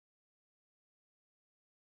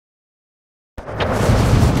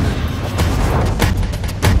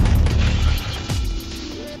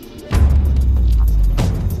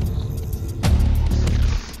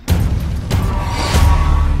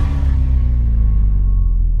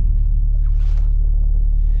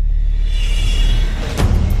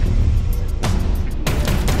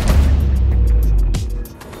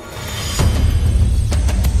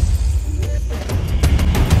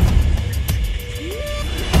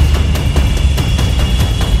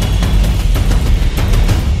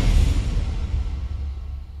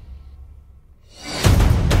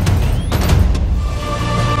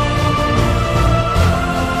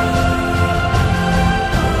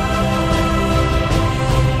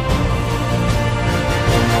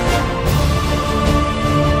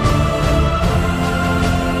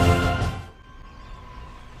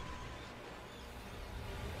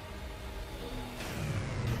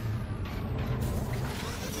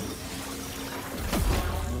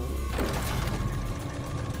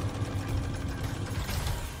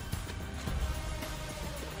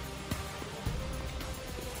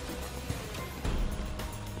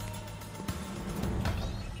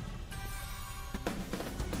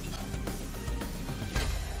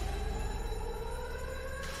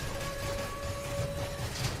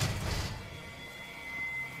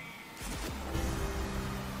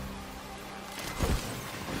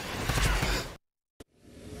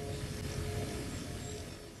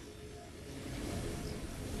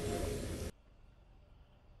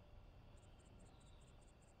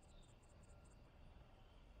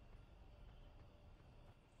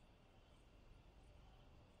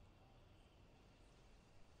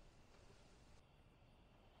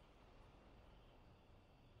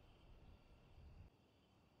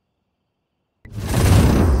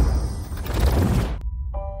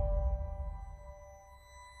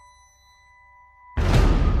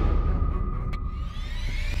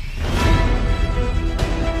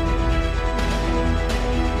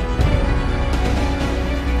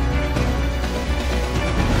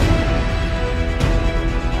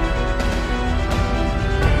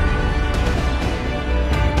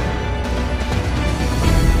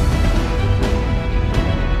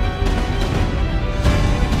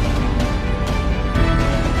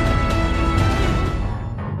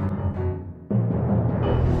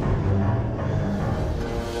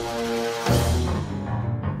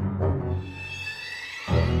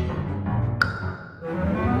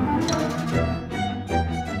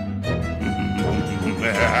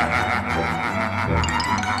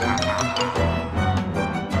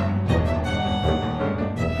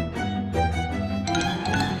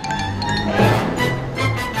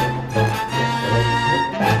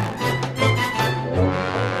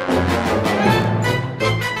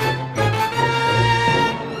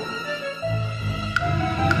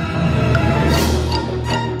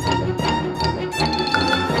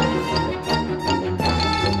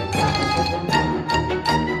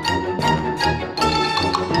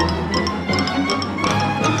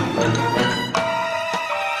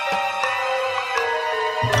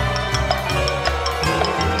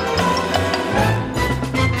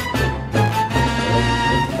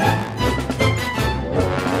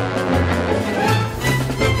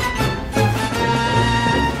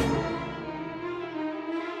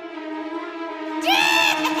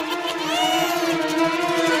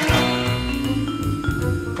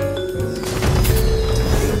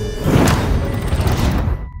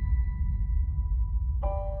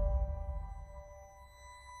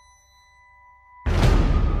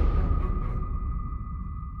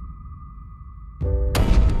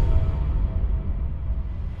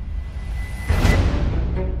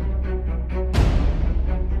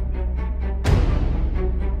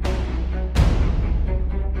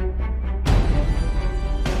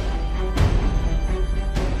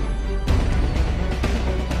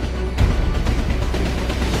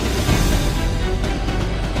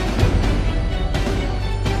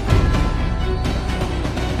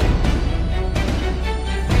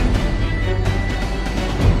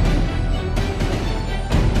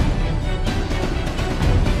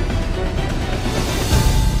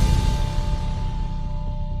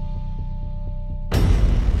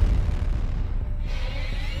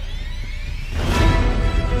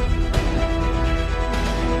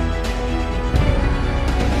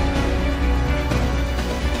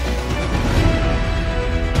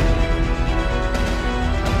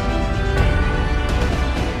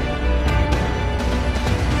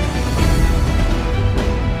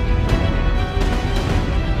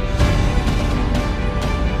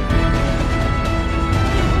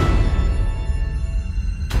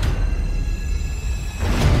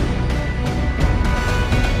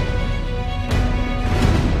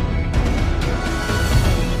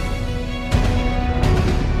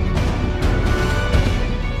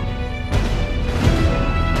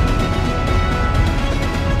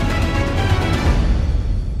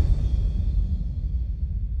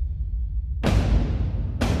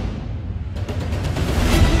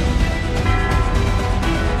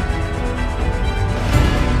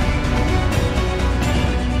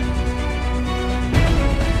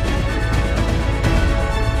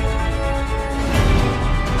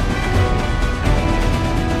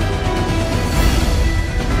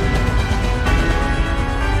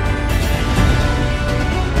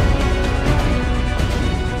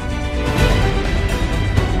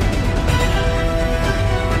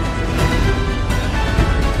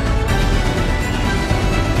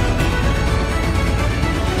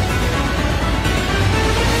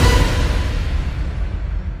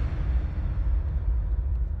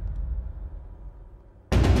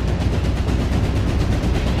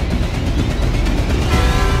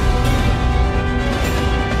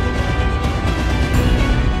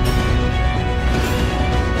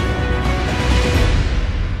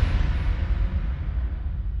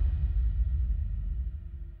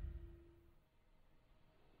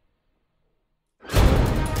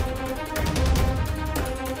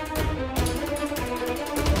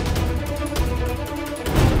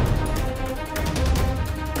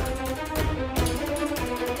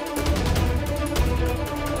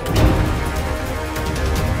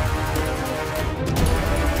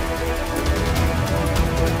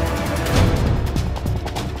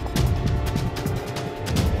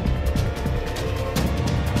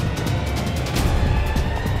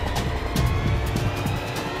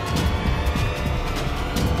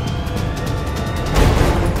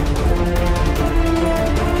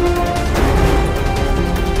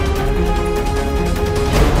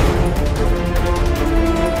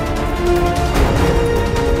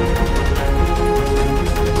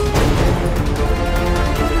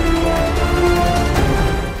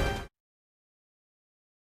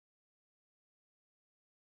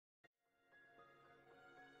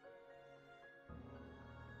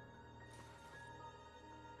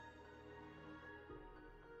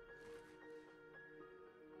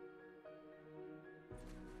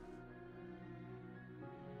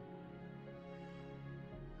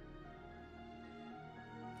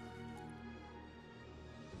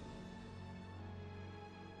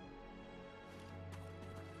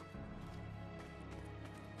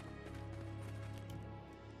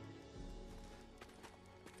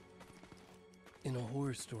In a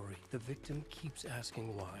horror story, the victim keeps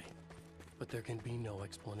asking why, but there can be no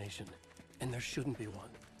explanation, and there shouldn't be one.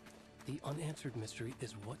 The unanswered mystery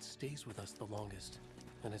is what stays with us the longest,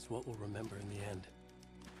 and it's what we'll remember in the end.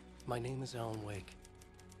 My name is Alan Wake.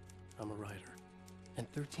 I'm a writer,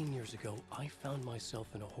 and 13 years ago, I found myself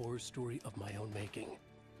in a horror story of my own making.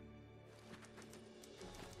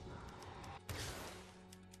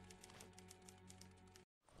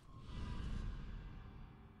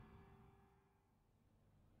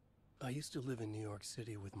 I used to live in New York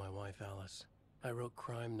City with my wife, Alice. I wrote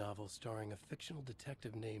crime novels starring a fictional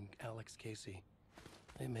detective named Alex Casey.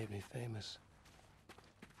 They made me famous.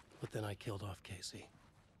 But then I killed off Casey.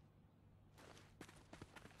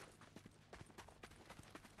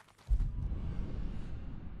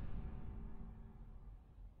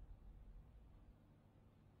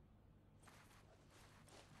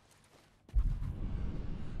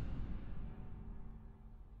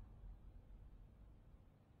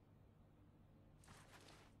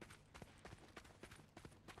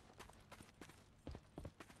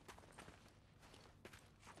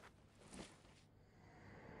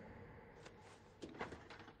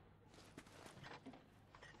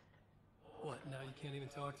 What, now you can't even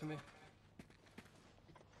talk to me?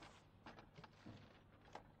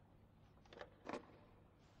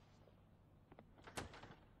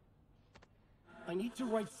 I need to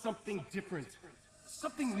write something different.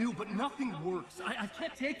 Something new, but nothing works. I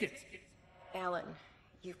can't take it. Alan,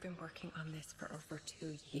 you've been working on this for over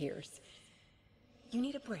 2 years. You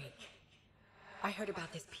need a break. I heard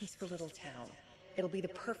about this peaceful little town. It'll be the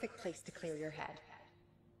perfect place to clear your head.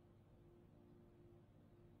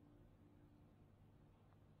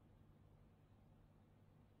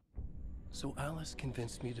 So Alice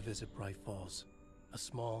convinced me to visit Bright Falls, a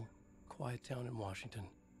small, quiet town in Washington.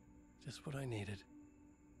 Just what I needed.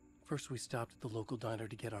 First, we stopped at the local diner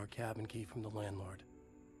to get our cabin key from the landlord.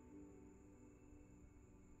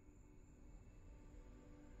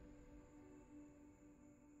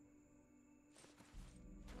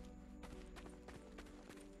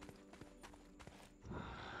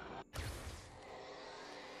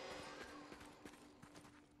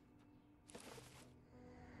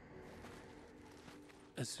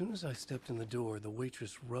 As soon as I stepped in the door, the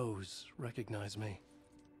waitress, Rose, recognized me.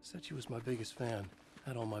 Said she was my biggest fan,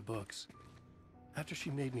 had all my books. After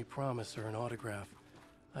she made me promise her an autograph,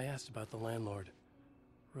 I asked about the landlord.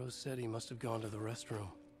 Rose said he must have gone to the restroom.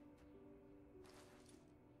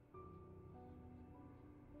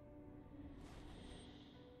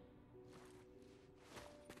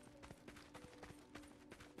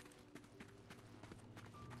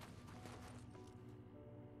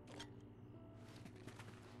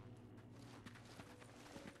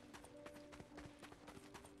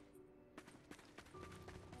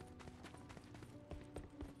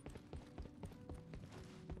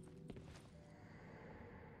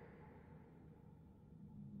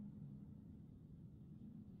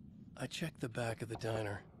 I checked the back of the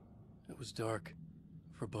diner. It was dark,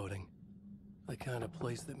 foreboding, the kind of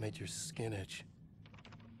place that made your skin itch.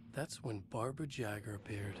 That's when Barbara Jagger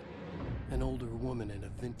appeared, an older woman in a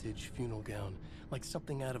vintage funeral gown, like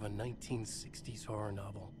something out of a 1960s horror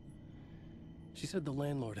novel. She said the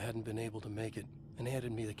landlord hadn't been able to make it and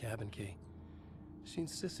handed me the cabin key. She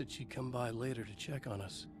insisted she'd come by later to check on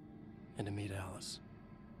us and to meet Alice.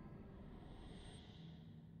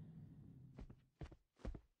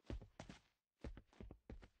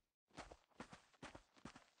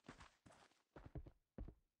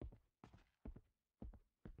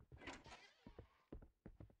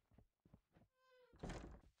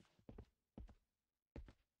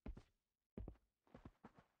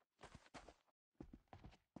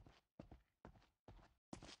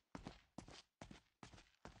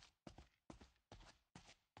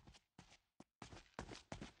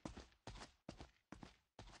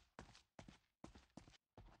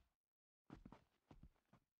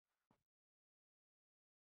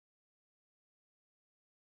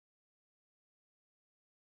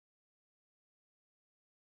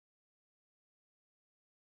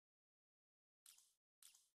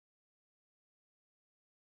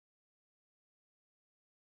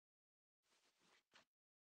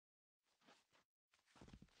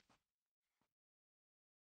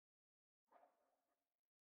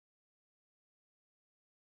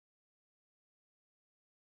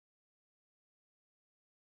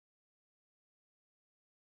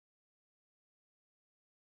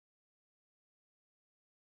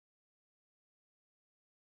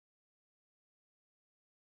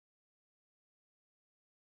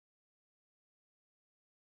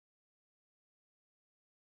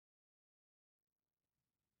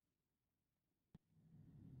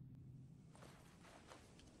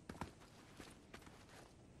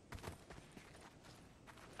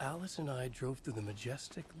 Alice and I drove through the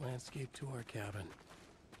majestic landscape to our cabin.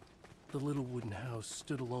 The little wooden house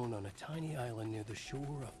stood alone on a tiny island near the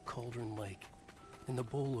shore of Cauldron Lake, in the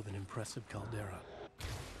bowl of an impressive caldera.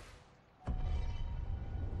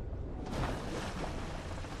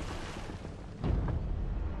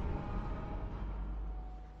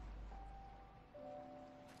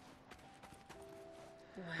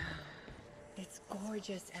 Wow. It's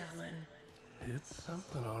gorgeous, Alan. It's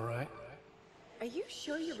something, all right. Are you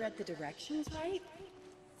sure you read the directions right?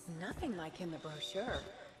 It's nothing like in the brochure.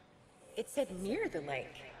 It said near the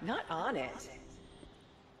lake, not on it.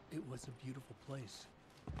 It was a beautiful place.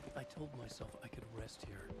 I told myself I could rest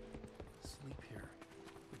here, sleep here,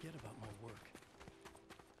 forget about my work.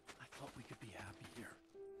 I thought we could be happy here.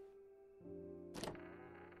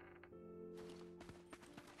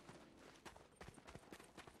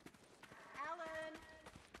 Alan!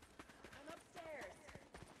 I'm upstairs.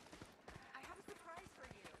 I have a surprise for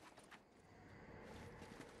you.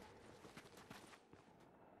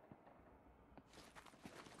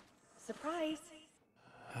 Surprise!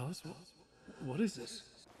 Alice, what is this?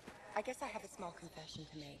 I guess I have a small confession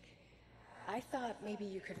to make. I thought maybe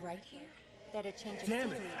you could write here that a change of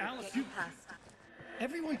Damn it, scenery would Alice, get you- past.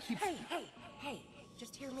 Everyone keeps... Hey,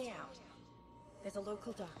 just hear me out. There's a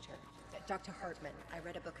local doctor, Dr. Hartman. I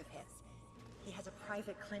read a book of his. He has a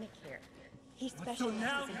private clinic here. He specializes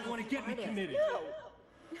now in you wanna helping get me artists. committed?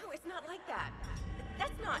 No, it's not like that.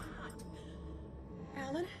 That's not...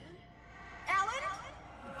 Alan? Alan?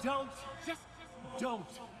 Don't! Just don't!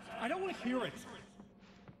 I don't want to hear it!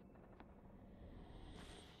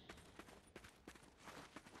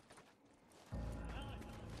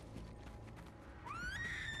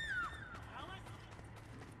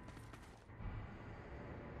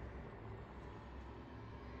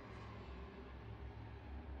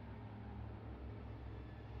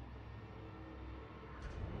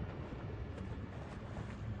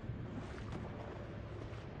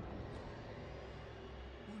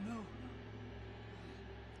 Oh no!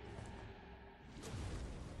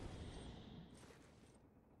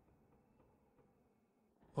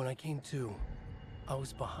 When I came to, I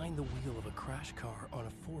was behind the wheel of a crash car on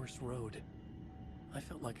a forest road. I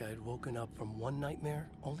felt like I had woken up from one nightmare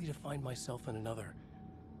only to find myself in another.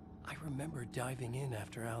 I remember diving in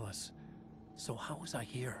after Alice. So how was I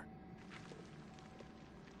here?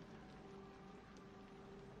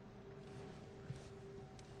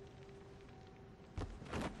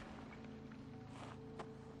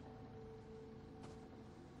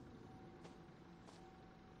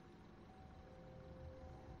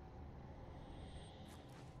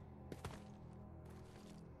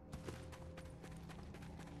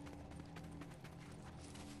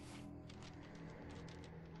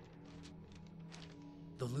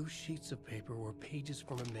 The loose sheets of paper were pages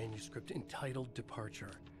from a manuscript entitled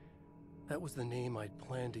Departure. That was the name I'd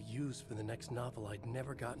planned to use for the next novel I'd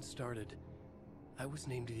never gotten started. I was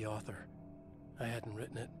named the author. I hadn't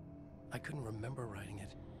written it. I couldn't remember writing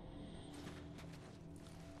it.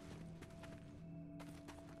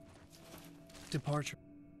 Departure.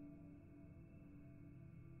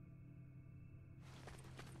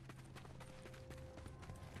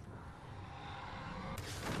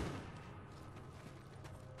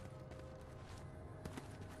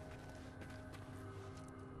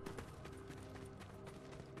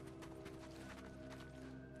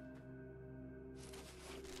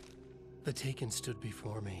 The Taken stood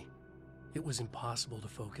before me. It was impossible to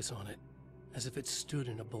focus on it, as if it stood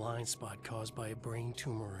in a blind spot caused by a brain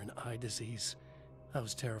tumor and eye disease. I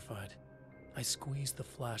was terrified. I squeezed the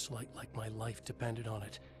flashlight like my life depended on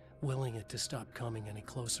it, willing it to stop coming any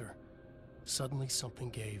closer. Suddenly something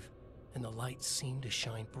gave, and the light seemed to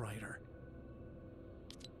shine brighter.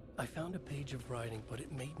 I found a page of writing, but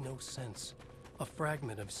it made no sense. A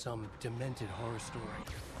fragment of some demented horror story.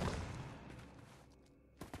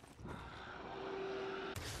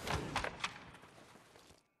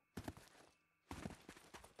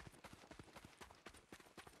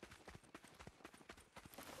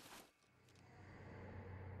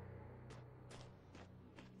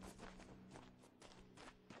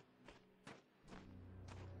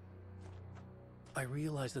 I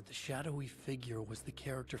realized that the shadowy figure was the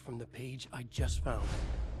character from the page I just found,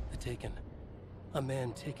 The Taken. A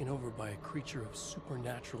man taken over by a creature of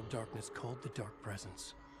supernatural darkness called the Dark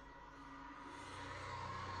Presence.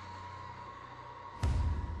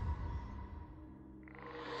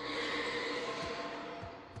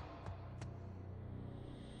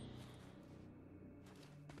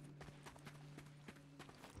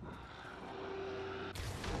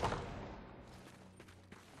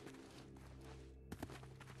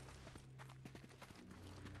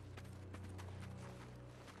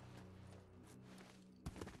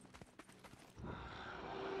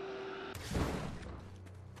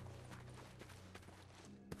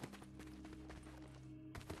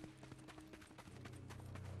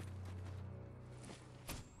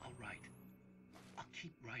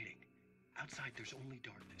 keep writing. Outside, there's only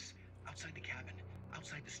darkness. Outside the cabin,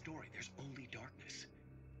 outside the story, there's only darkness.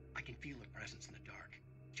 I can feel her presence in the dark.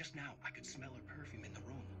 Just now, I could smell her perfume in the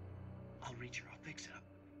room. I'll reach her, I'll fix it up.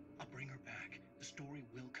 I'll bring her back. The story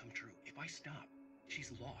will come true. If I stop,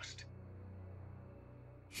 she's lost.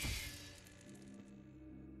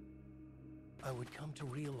 I would come to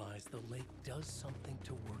realize the lake does something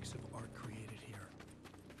to works of art created here.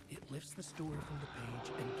 It lifts the story from the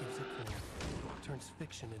page and gives it form. Turns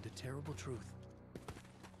fiction into terrible truth.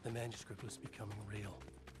 The manuscript was becoming real.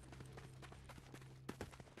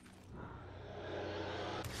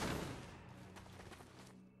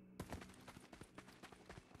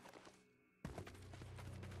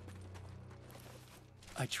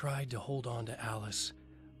 I tried to hold on to Alice,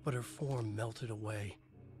 but her form melted away.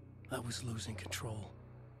 I was losing control.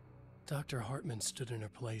 Dr. Hartman stood in her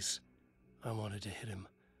place. I wanted to hit him,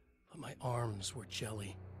 but my arms were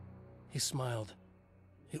jelly. He smiled.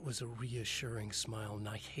 It was a reassuring smile, and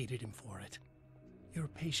I hated him for it. You're a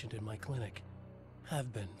patient in my clinic.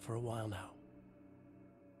 Have been for a while now.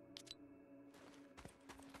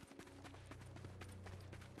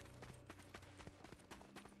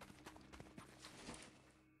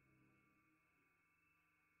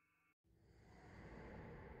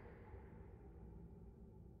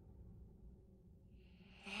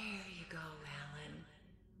 There you go, Alan.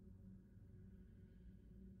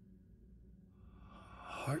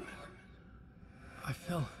 Hartman? I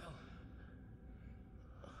fell.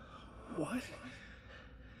 What?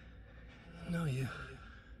 No, you.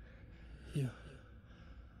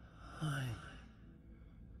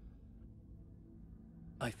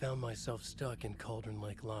 I found myself stuck in Cauldron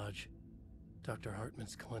Lake Lodge, Dr.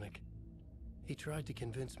 Hartman's clinic. He tried to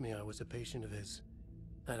convince me I was a patient of his,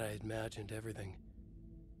 that I had imagined everything.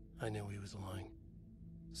 I knew he was lying.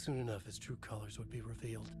 Soon enough, his true colors would be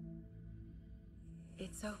revealed.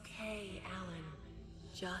 It's okay, Alan.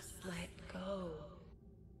 Just let go.